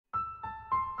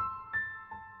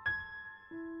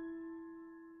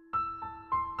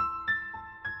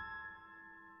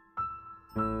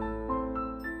Hi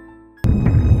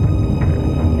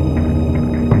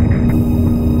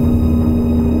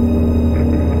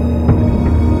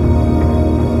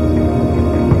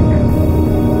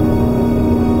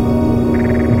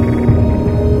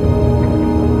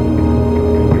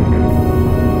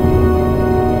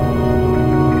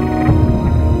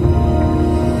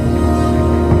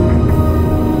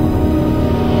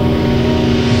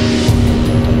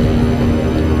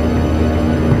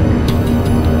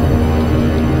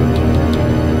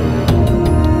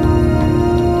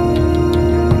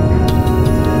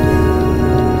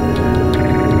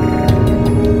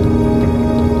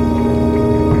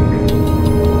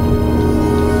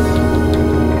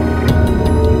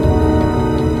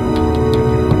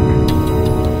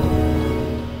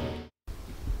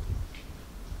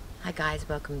guys,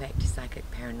 welcome back to Psychic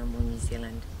Paranormal New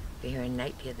Zealand. We're here in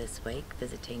Napier this week,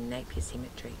 visiting Napier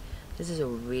Cemetery. This is a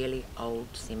really old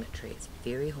cemetery. It's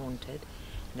very haunted,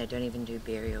 and they don't even do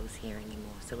burials here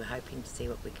anymore. So we're hoping to see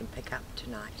what we can pick up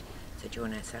tonight. So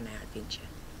join us on our adventure.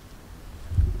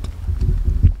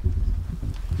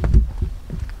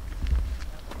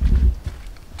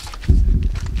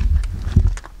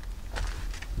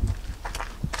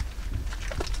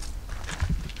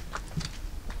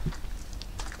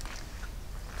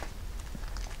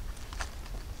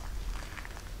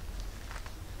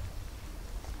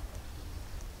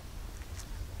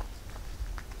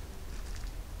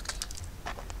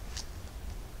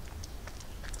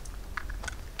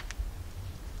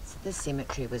 This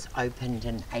cemetery was opened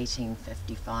in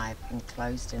 1855 and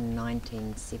closed in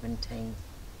 1917.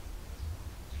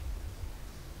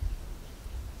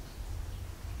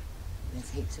 There's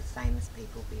heaps of famous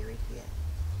people buried here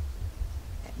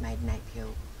that made Napier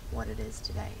what it is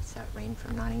today. So it ran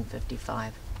from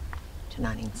 1955 to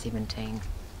 1917.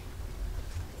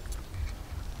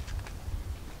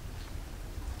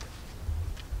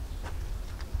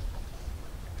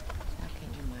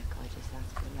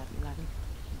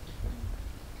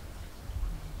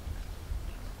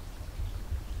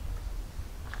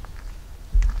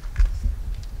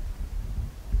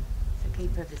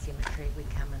 Keeper of the cemetery, we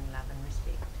come in love and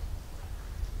respect.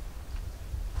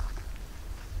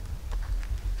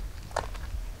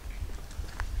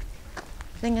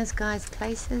 Thing is, guys,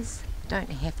 places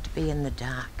don't have to be in the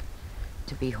dark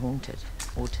to be haunted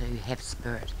or to have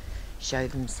spirit show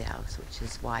themselves, which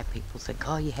is why people think,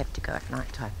 oh, you have to go at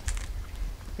night time.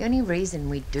 The only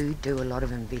reason we do a lot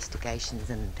of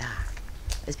investigations in the dark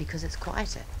is because it's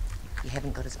quieter. You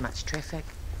haven't got as much traffic,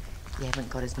 you haven't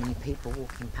got as many people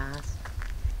walking past.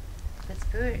 The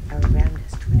spirit are around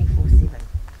us 24/7.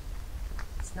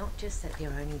 It's not just that they're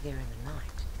only there in the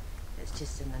night. It's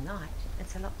just in the night,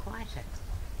 it's a lot quieter.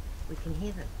 We can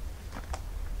hear them.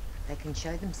 They can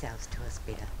show themselves to us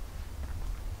better.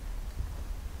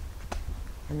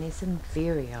 And there's some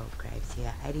very old graves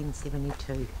here,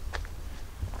 1872.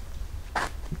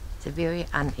 It's a very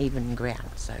uneven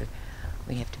ground, so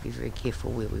we have to be very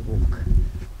careful where we walk.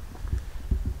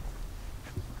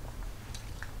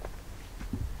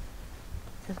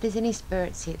 If there's any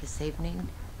spirits here this evening,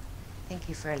 thank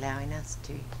you for allowing us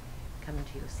to come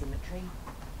into your cemetery.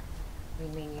 We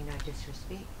mean you no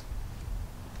disrespect.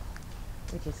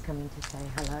 We're just coming to say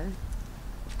hello.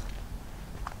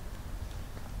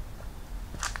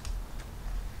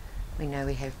 We know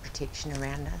we have protection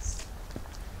around us.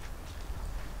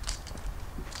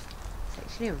 It's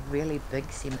actually a really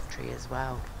big cemetery as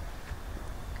well.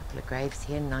 A couple of graves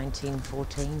here,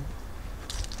 1914.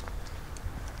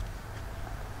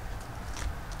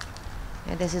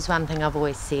 And this is one thing I've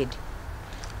always said,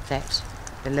 that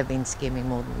the living scare me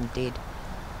more than the dead.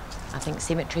 I think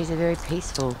cemeteries are very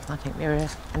peaceful. I think they're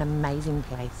an amazing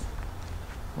place.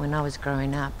 When I was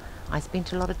growing up, I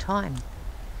spent a lot of time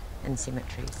in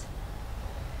cemeteries.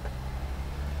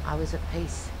 I was at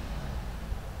peace.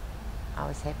 I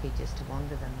was happy just to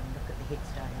wander them and look at the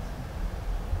headstones and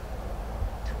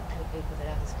talk to the people that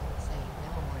others couldn't see.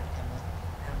 No one wanted to come with me.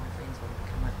 None of my friends wanted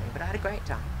to come with me, but I had a great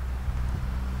time.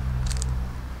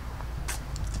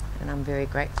 And I'm very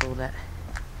grateful that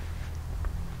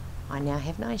I now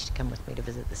have Nige to come with me to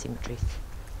visit the cemeteries.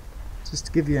 Just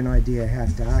to give you an idea how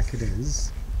dark it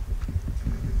is,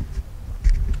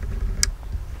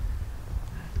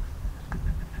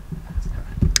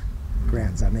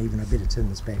 ground's uneven. I better turn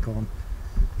this back on.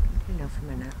 You know, for a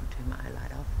minute I'll turn my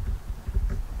light off.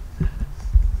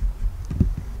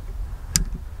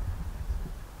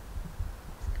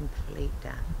 It's complete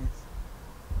darkness.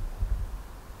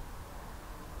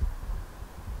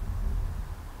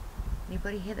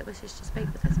 Anybody here that wishes to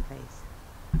speak with us, please?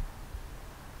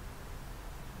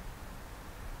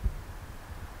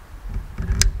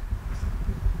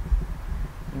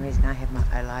 I have my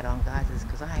eye light on, guys, is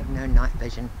because I have no night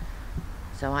vision,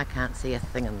 so I can't see a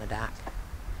thing in the dark.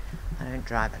 I don't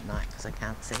drive at night because I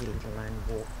can't see, let alone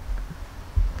walk.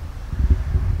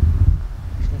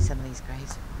 Actually, some of these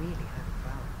graves are really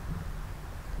overgrown,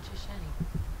 which is a shame.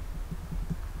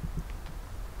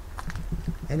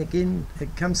 And again,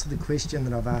 it comes to the question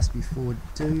that I've asked before: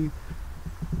 do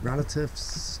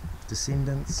relatives,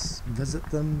 descendants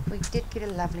visit them? We did get a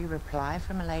lovely reply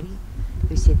from a lady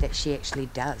who said that she actually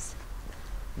does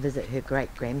visit her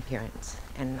great-grandparents,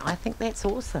 and I think that's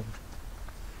awesome.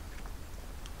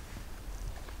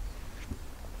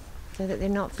 So that they're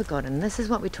not forgotten. This is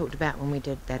what we talked about when we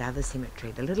did that other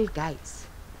cemetery, the little gates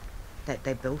that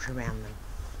they built around them.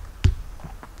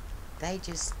 They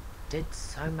just did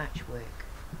so much work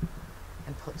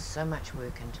and put so much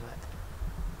work into it.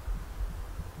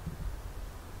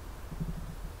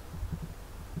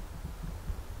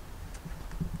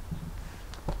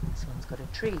 This one's got a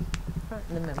tree right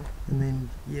in the middle. And then,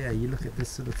 yeah, you look at this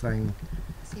sort of thing.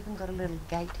 It's even got a little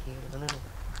gate here with a little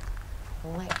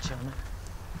latch on it.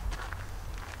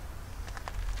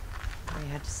 Very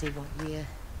hard to see what year.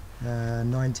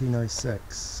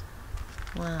 1906.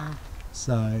 Wow.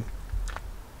 So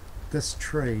this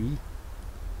tree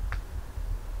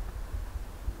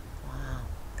Wow.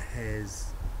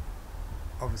 has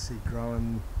obviously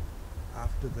grown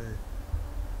after the...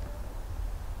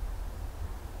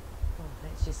 Oh,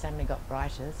 that's just suddenly got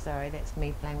brighter. Sorry, that's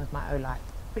me playing with my O-light.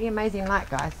 Pretty amazing light,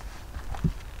 guys.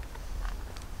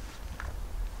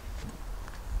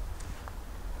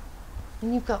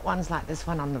 And you've got ones like this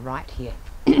one on the right here,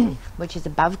 which is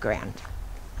above ground.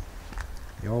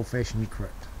 The old-fashioned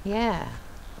crypt. Yeah,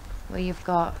 where you've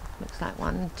got, looks like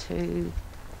 1, 2,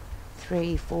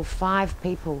 3, 4, 5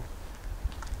 people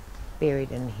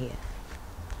buried in here.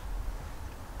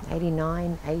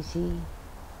 89, 80.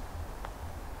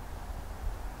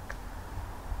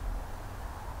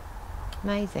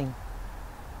 Amazing.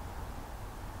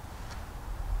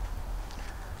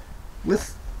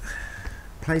 With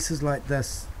places like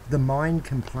this, the mind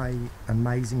can play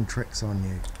amazing tricks on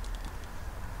you.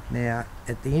 Now,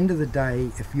 at the end of the day,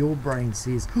 if your brain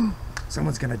says, oh,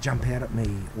 someone's going to jump out at me,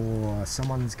 or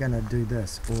someone's going to do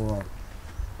this, or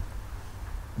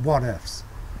what ifs,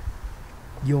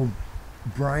 your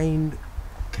brain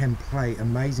can play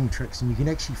amazing tricks, and you can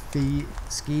actually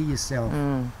scare yourself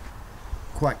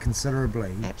quite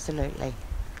considerably. Absolutely.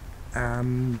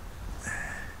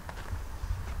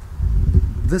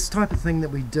 This type of thing that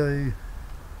we do,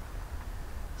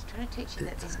 It's trying to teach you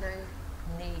that there's no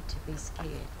need to be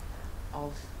scared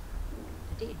of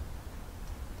the dead.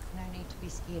 No need to be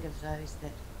scared of those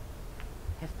that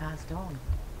have passed on.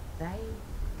 They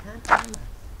can't harm us.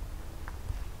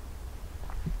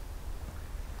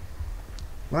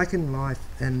 like in life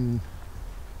and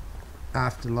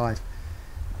afterlife,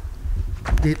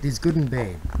 there's good and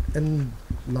bad. In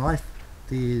life,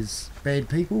 there's bad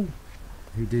people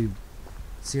who do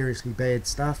seriously bad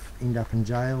stuff, end up in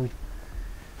jail,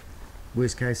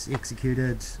 worst case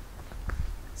executed.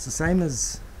 It's the same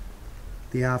as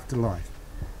the afterlife.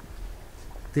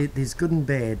 There's good and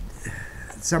bad.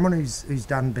 Someone who's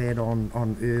done bad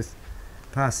on earth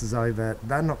passes over,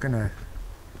 they're not going to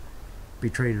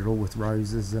be treated all with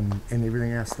roses and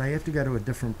everything else. They have to go to a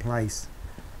different place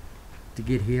to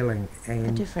get healing, and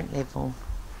A different level.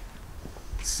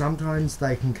 sometimes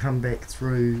they can come back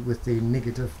through with their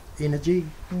negative energy,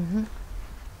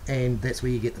 and that's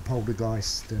where you get the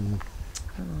poltergeist. And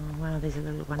Oh wow, there's a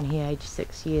little one here, age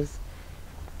 6 years,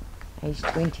 age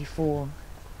 24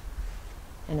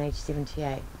 and age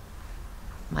 78.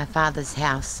 My father's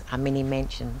house are many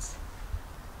mansions,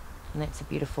 and that's a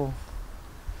beautiful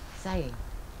saying,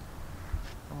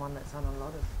 and one that's on a lot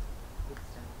of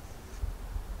headstones.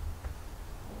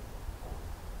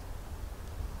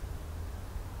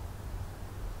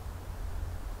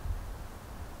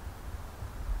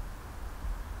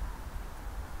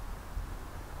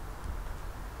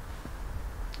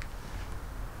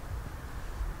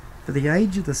 for the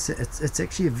age of it's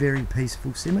actually a very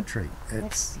peaceful cemetery.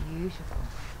 That's beautiful.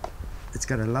 It's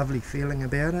got a lovely feeling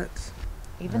about it.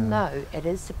 Even though it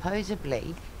is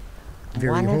supposedly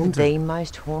Very one haunted. of the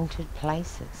most haunted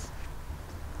places.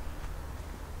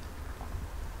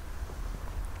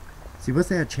 See,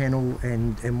 with our channel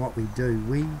and what we do,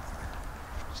 we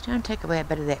Just trying to take away a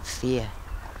bit of that fear.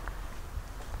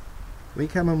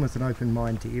 come in with an open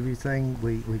mind to everything.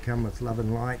 We come with love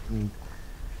and light,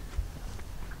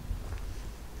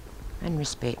 And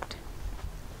respect.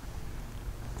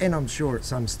 and I'm sure at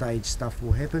some stage stuff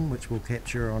will happen which we'll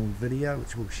capture on video,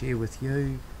 which we'll share with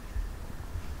you.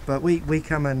 But we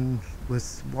come in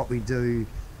with what we do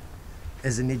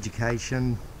as an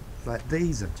education Like,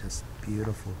 these are just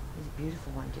beautiful. There's a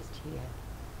beautiful one just here,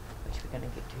 which we're going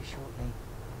to get to shortly.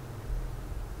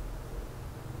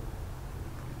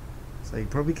 So you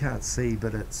probably can't see,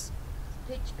 but it's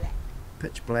Pitch black.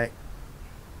 pitch black.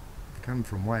 Come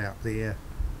from way up there.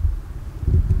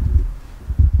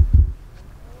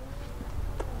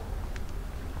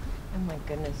 Oh my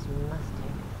goodness, you must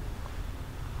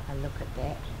have a look at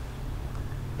that.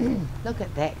 Look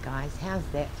at that, guys. How's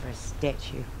that for a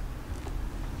statue?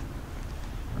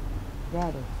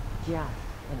 That is just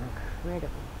incredible.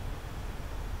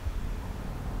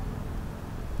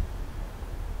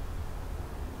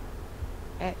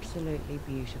 Absolutely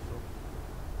beautiful.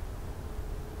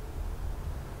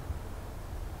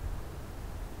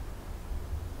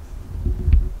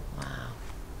 Wow.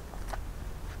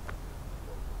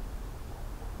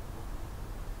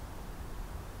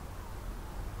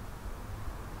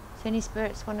 So any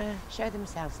spirits want to show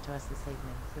themselves to us this evening,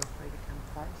 feel free to come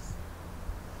close.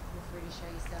 Feel free to show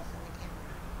yourself on the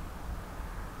camera.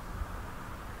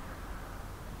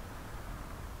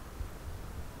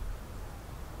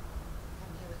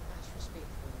 Come here with much respect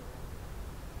for you.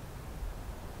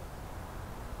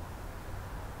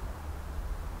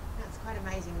 Now it's quite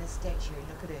amazing, this statue.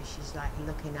 Look at her, she's like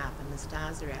looking up and the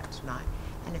stars are out tonight.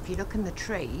 And if you look in the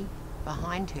tree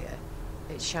behind her,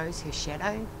 it shows her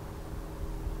shadow.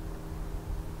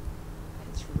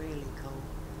 It's really cool.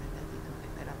 I don't know if you can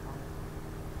pick that up on.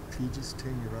 If you just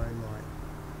turn your own light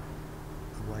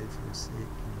away for a sec. No,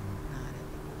 I don't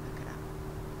think we'll pick it up.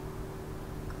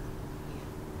 Got it here.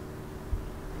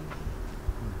 Thank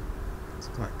you. It's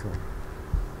quite cool.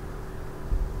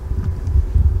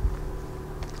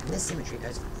 And this cemetery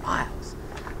goes for miles.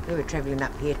 We were travelling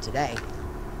up here today,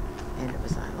 and it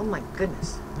was like, oh my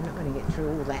goodness, we're not going to get through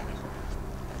all that.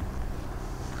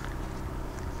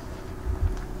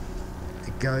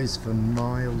 It goes for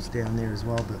miles down there as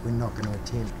well, but we're not going to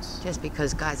attempt. Just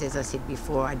because, guys, as I said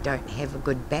before, I don't have a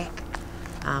good back.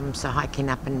 So hiking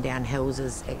up and down hills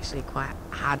is actually quite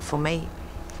hard for me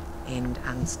and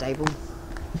unstable.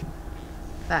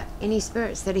 But any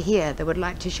spirits that are here that would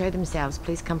like to show themselves,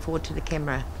 please come forward to the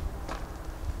camera.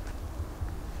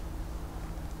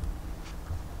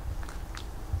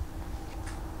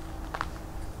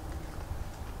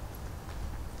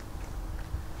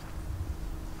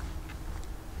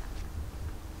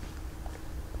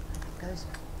 It goes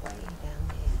way down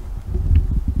there.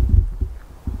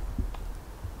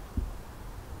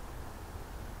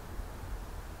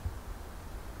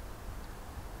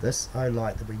 This O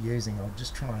light that we're using, I'll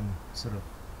just try and sort of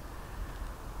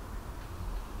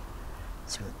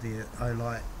so the O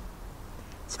light.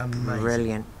 It's Amazing.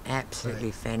 brilliant, absolutely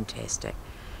fantastic.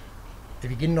 If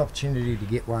you get an opportunity to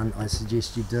get one, I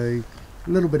suggest you do. A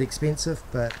little bit expensive,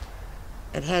 but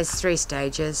It has 3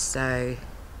 stages, so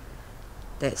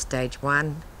that's stage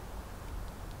 1,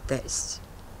 that's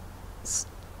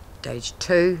stage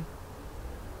 2,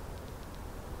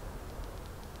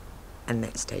 and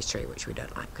that's stage 3, which we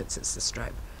don't like because it's the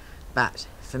strobe. But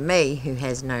for me, who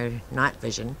has no night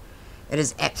vision, it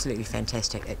is absolutely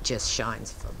fantastic. It just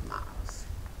shines for miles.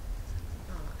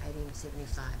 Oh,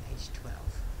 1875, age 12.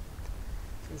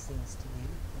 Blessings to you,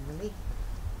 Emily.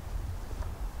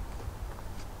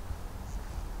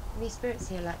 Any spirits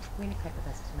here like to communicate with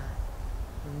us tonight?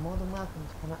 You're more than welcome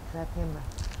to come up to our camera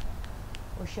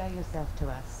or show yourself to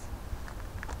us.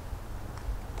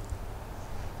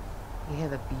 You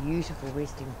have a beautiful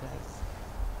resting place.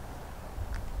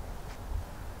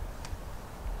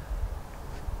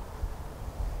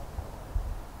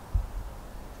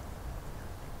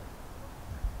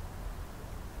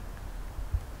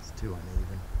 it's too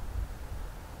uneven.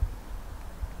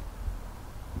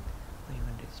 What do you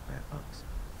want to do, spirit box?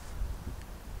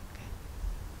 Okay.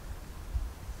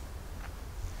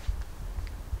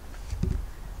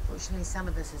 Fortunately, some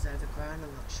of this is overgrown. I'm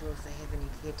not sure if they have any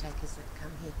caretakers that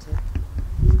come here to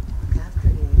look after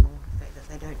it anymore. The fact that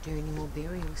they don't do any more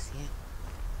burials here.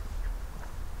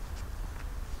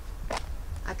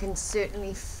 I can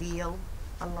certainly feel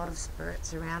a lot of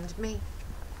spirits around me.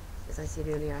 As I said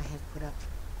earlier, I have put up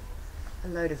a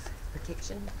load of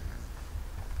protection.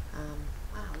 Wow,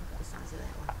 look at the size of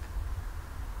that one.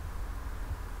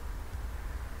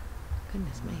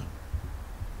 Goodness me.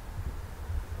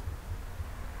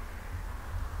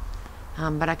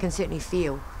 But I can certainly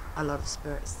feel a lot of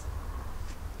spirits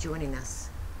joining us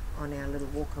on our little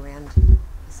walk around the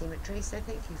cemetery. So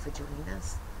thank you for joining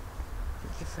us.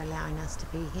 Thank you for allowing us to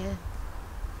be here.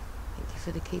 Thank you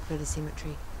for the keeper of the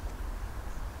cemetery.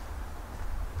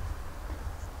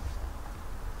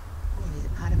 Oh, there's a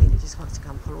part of me that just wants to go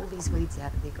and pull all these weeds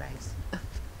out of their graves.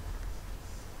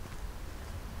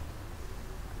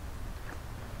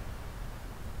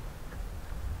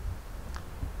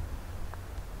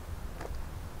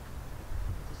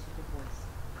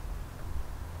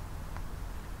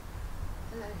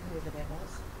 whoever that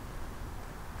was.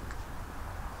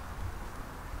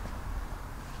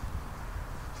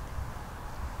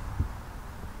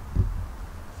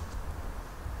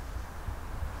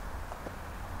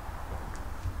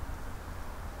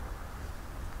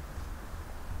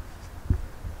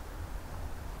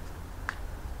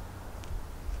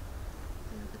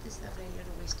 Look at this lovely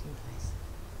little resting place.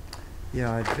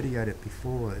 Yeah, I videoed it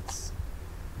before. It's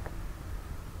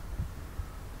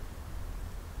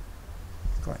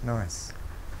quite nice.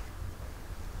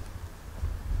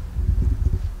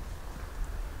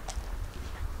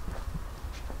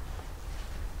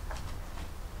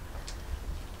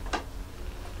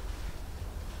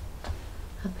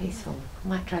 How peaceful. I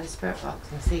might try the spirit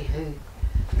box and see who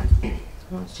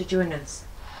wants to join us.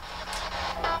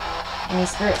 Any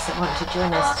spirits that want to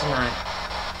join us tonight?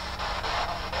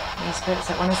 Any spirits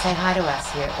that want to say hi to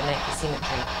us here at the Napier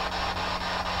Cemetery?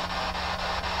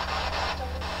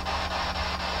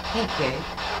 Thank you.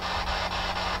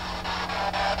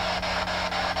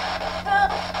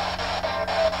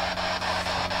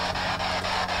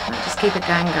 Might just keep it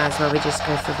going, guys, while we just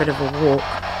go for a bit of a walk.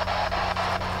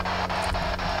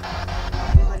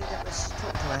 Anybody that wishes to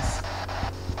talk to us?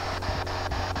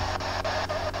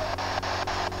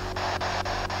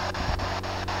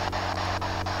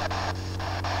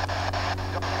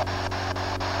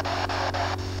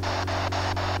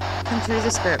 Come through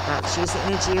the spirit box. Use the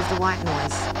energy of the white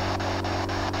noise.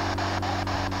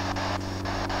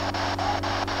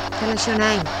 Tell us your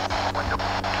name.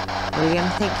 William.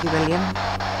 Thank you, William.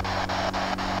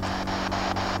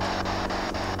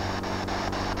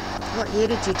 What year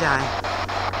did you die?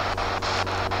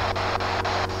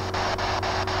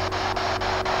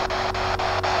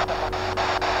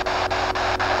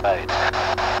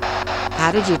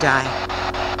 How did you die?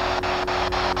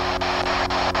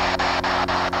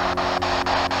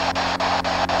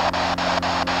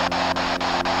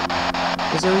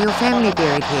 Is all your family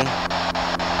buried here?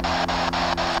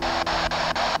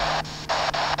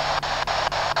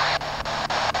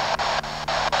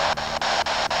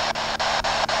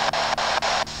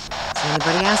 Is there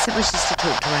anybody else that wishes to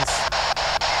talk to us?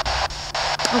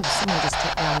 Oh, someone just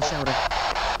tapped me on the shoulder.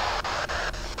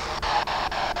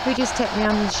 Who just tapped me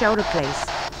on the shoulder, please?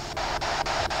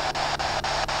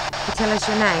 Can you tell us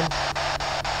your name?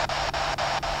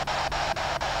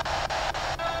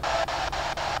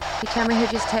 Can you tell me who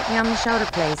just tapped me on the shoulder,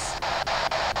 please?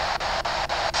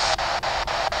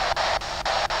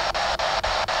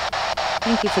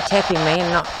 Thank you for tapping me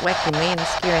and not whacking me and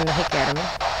scaring the heck out of me.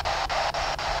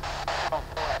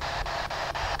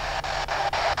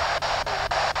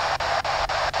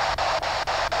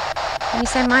 Can you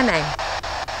say my name?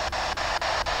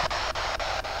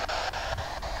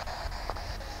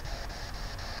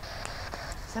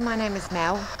 So my name is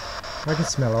Mel. I can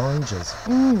smell oranges.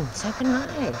 So can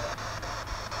I.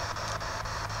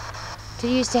 Do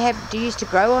you used to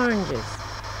grow oranges?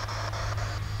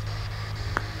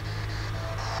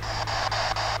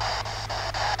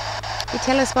 Can you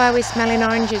tell us why we're smelling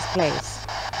oranges, please?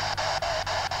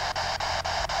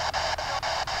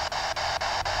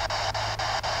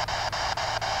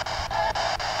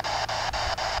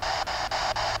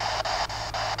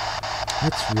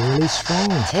 It's really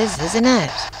strong. It is, isn't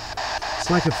it? It's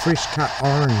like a fresh cut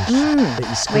orange that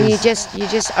you squeeze. When you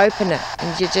just open it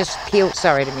and you just peel.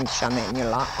 Sorry, I didn't mean to shine that in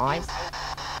your eyes.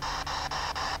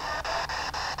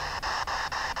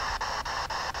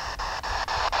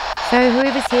 So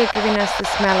whoever's here giving us the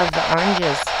smell of the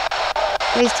oranges,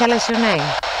 please tell us your name.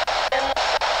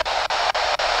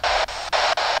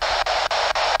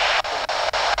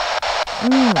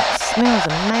 It smells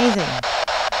amazing.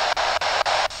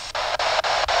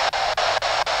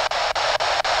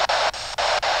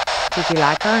 Did you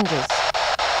like oranges?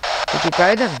 Did you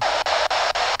grow them?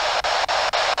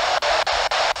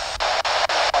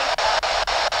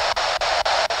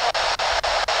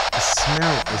 The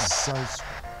smell is so strong.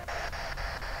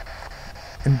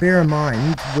 And bear in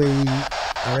mind, we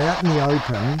are out in the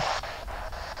open.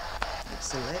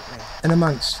 Absolutely. And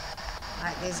amongst...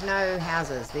 Like, there's no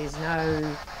houses, there's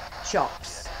no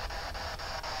shops.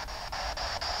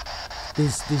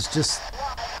 There's just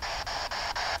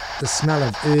the smell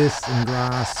of earth and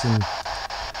grass and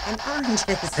oranges.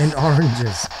 And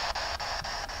oranges.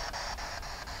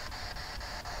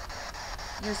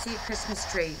 You'll see a Christmas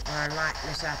tree or a light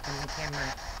lit up in the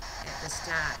camera at the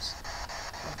start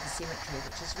of the cemetery,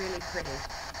 which is really pretty.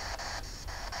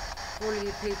 For all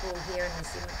you people here in the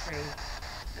cemetery,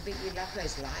 I bet you love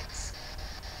those lights.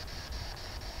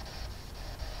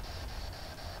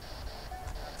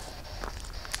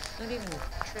 Not even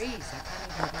trees, I can't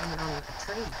even blame it on a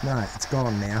tree. No, it's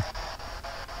gone now.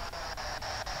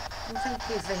 Well, thank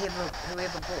you for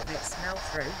whoever brought that smell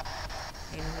through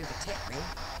and whoever tapped me.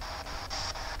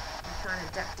 I kind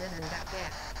of ducked in and ducked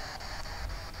out.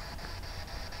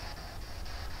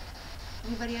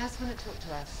 Anybody else want to talk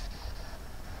to us?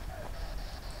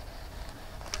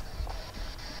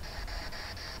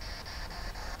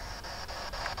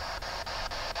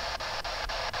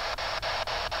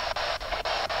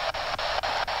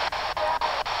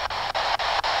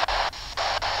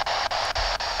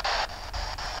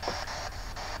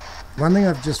 One thing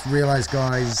I've just realised,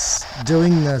 guys,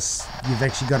 doing this, you've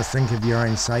actually got to think of your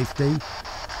own safety.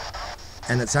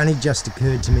 And it's only just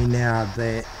occurred to me now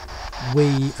that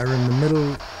we are in the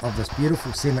middle of this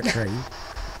beautiful cemetery.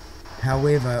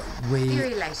 However, we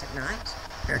Very late at night.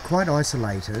 are quite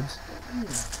isolated.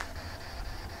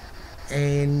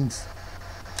 And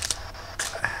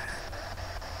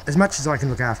as much as I can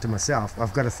look after myself,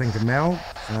 I've got to think of Mel.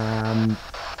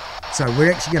 So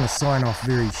we're actually going to sign off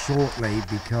very shortly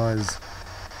because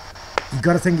you've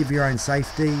got to think of your own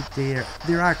safety. There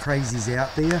are crazies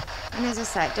out there. And as I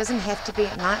say, it doesn't have to be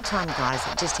at night time, guys.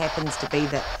 It just happens to be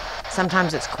that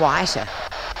sometimes it's quieter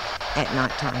at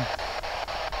night time.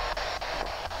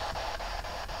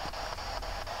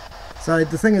 So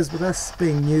the thing is, with us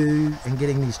being new and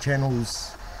getting these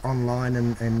channels online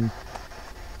and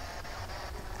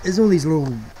there's all these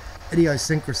little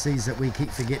idiosyncrasies that we keep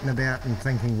forgetting about and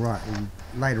thinking, right, well,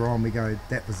 later on we go,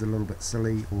 that was a little bit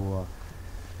silly, or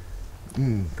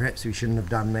perhaps we shouldn't have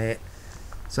done that.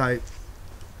 So I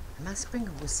must bring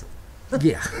a whistle.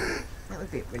 yeah. That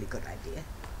would be a really good idea.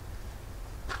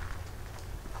 I'd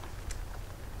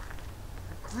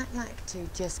quite like to,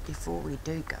 just before we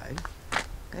do go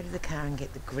to the car and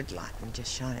get the grid light and just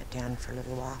shine it down for a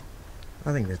little while.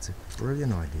 I think that's a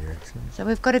brilliant idea, actually. So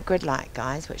we've got a grid light,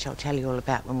 guys, which I'll tell you all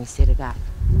about when we set it up.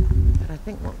 But I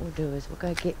think what we'll do is we'll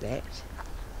go get that.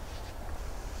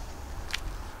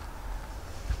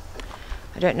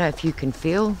 I don't know if you can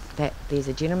feel that there's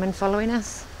a gentleman following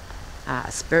us,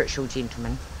 a spiritual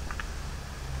gentleman.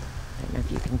 I don't know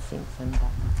if you can sense him, but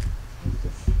he's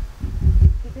just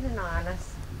keeping an eye on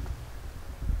us.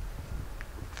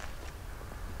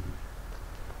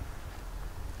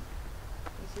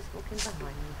 He's just walking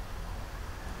behind me.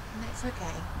 And that's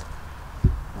okay.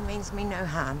 It means me no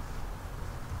harm.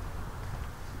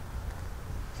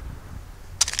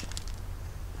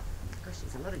 Gosh,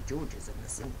 there's a lot of Georges in the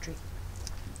cemetery.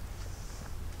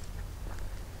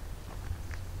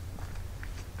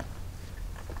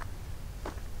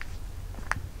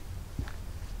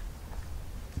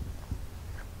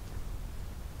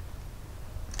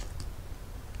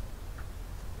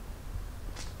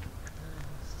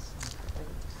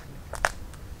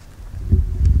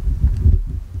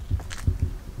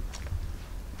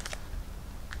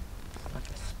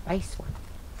 Space one.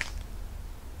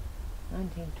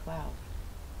 1912.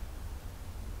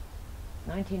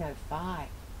 1905.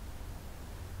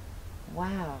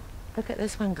 Wow. Look at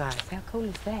this one, guys. How cool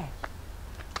is that?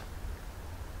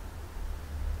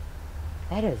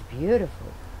 That is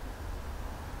beautiful.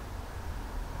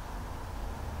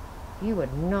 You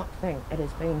would not think it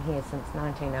has been here since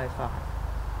 1905.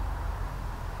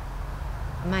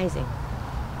 Amazing.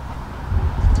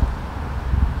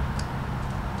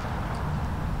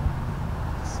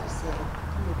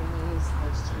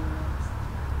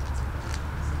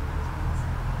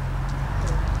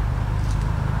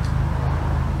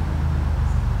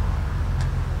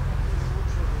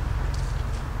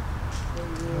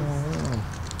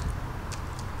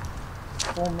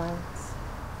 Four months,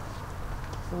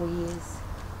 4 years.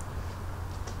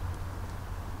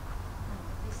 Oh,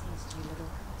 this is too little.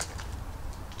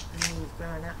 I know you've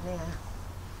grown up now.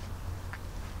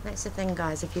 That's the thing,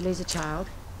 guys, if you lose a child,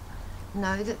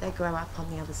 know that they grow up on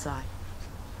the other side.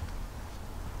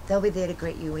 They'll be there to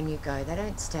greet you when you go. They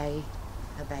don't stay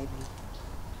a baby.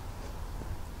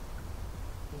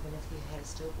 Even if you had a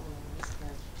stillborn and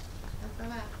miscarriage, they'll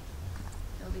grow up.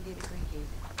 They'll be there to greet you.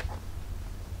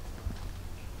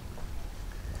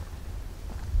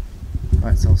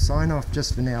 Right, so I'll sign off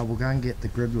just for now. We'll go and get the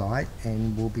grid light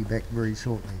and we'll be back very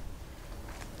shortly.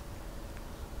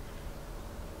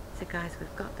 So guys,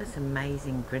 we've got this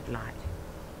amazing grid light,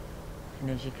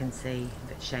 and as you can see,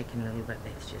 if it's shaking a little bit,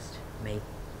 that's just me.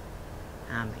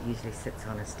 It usually sits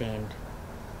on a stand.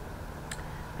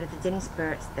 But if there's any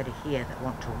spirits that are here that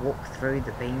want to walk through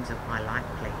the beams of my light,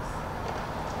 please.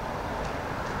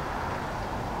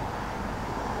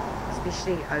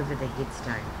 Especially over the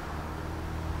headstone.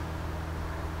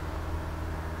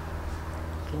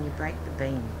 Can you break the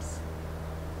beams?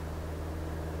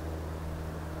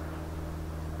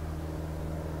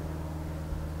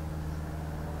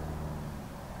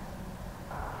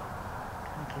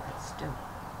 Can't keep it still.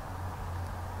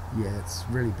 Yeah, it's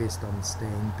really best on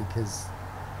stand because...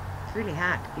 It's really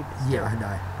hard to keep it still. Yeah, I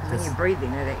know. When you're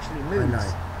breathing, it actually moves. I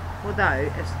know.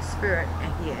 Although, if the spirit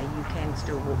are here, you can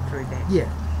still walk through that. Yeah.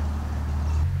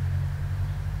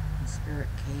 The spirit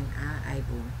are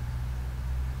able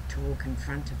to walk in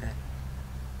front of it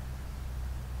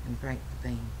and break the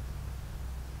beam.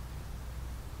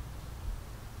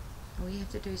 All you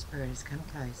have to do, spirit, is come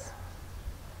close.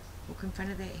 Walk in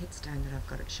front of that headstone that I've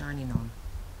got it shining on.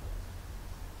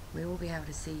 We will be able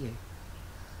to see you.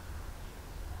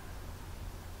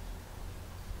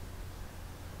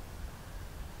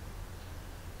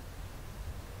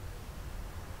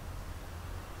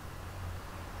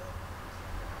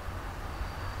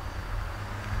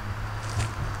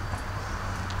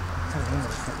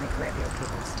 Something grab your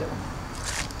people still.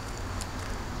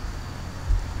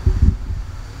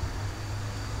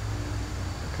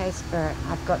 Okay, spirit,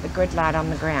 I've got the grid light on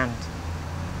the ground.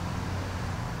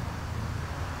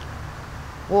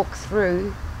 Walk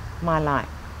through my light.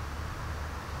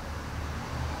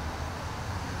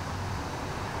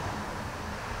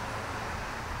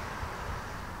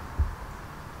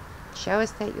 Show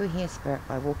us that you're here, spirit,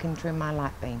 by walking through my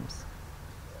light beams.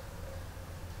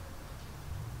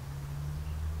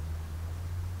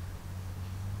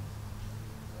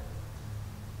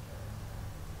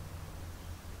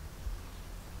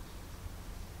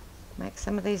 Make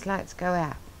some of these lights go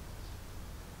out.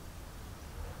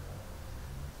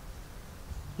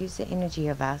 Use the energy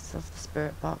of us, of the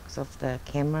spirit box, of the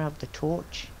camera, of the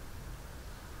torch.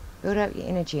 Build up your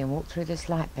energy and walk through this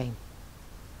light beam.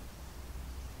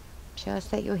 Show us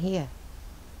that you're here.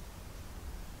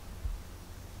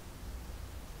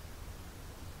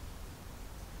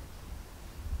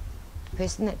 The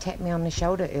person that tapped me on the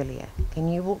shoulder earlier, can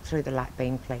you walk through the light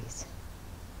beam, please?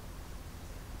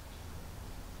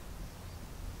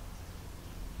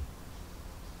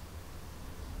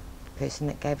 The person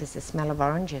that gave us the smell of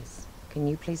oranges, can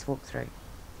you please walk through?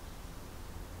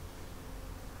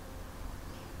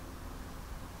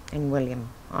 And William.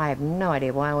 I have no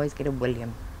idea why I always get a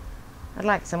William. I'd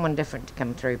like someone different to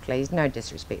come through, please. No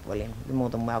disrespect, William. You're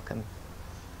more than welcome.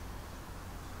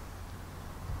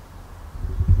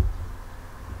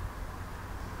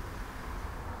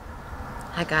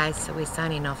 Hi guys, so we're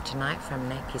signing off tonight from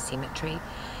Napier Cemetery.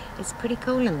 It's pretty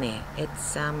cool in there.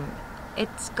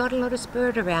 It's got a lot of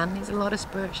spirit around. There's a lot of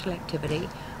spiritual activity.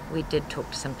 We did talk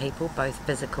to some people, both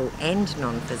physical and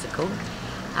non-physical.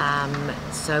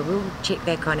 So we'll check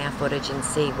back on our footage and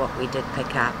see what we did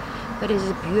pick up. But it's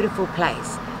a beautiful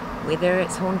place. Whether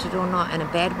it's haunted or not in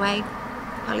a bad way,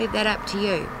 I'll leave that up to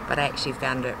you. But I actually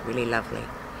found it really lovely.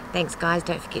 Thanks guys,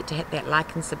 don't forget to hit that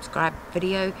like and subscribe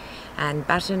video and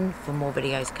button for more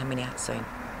videos coming out soon.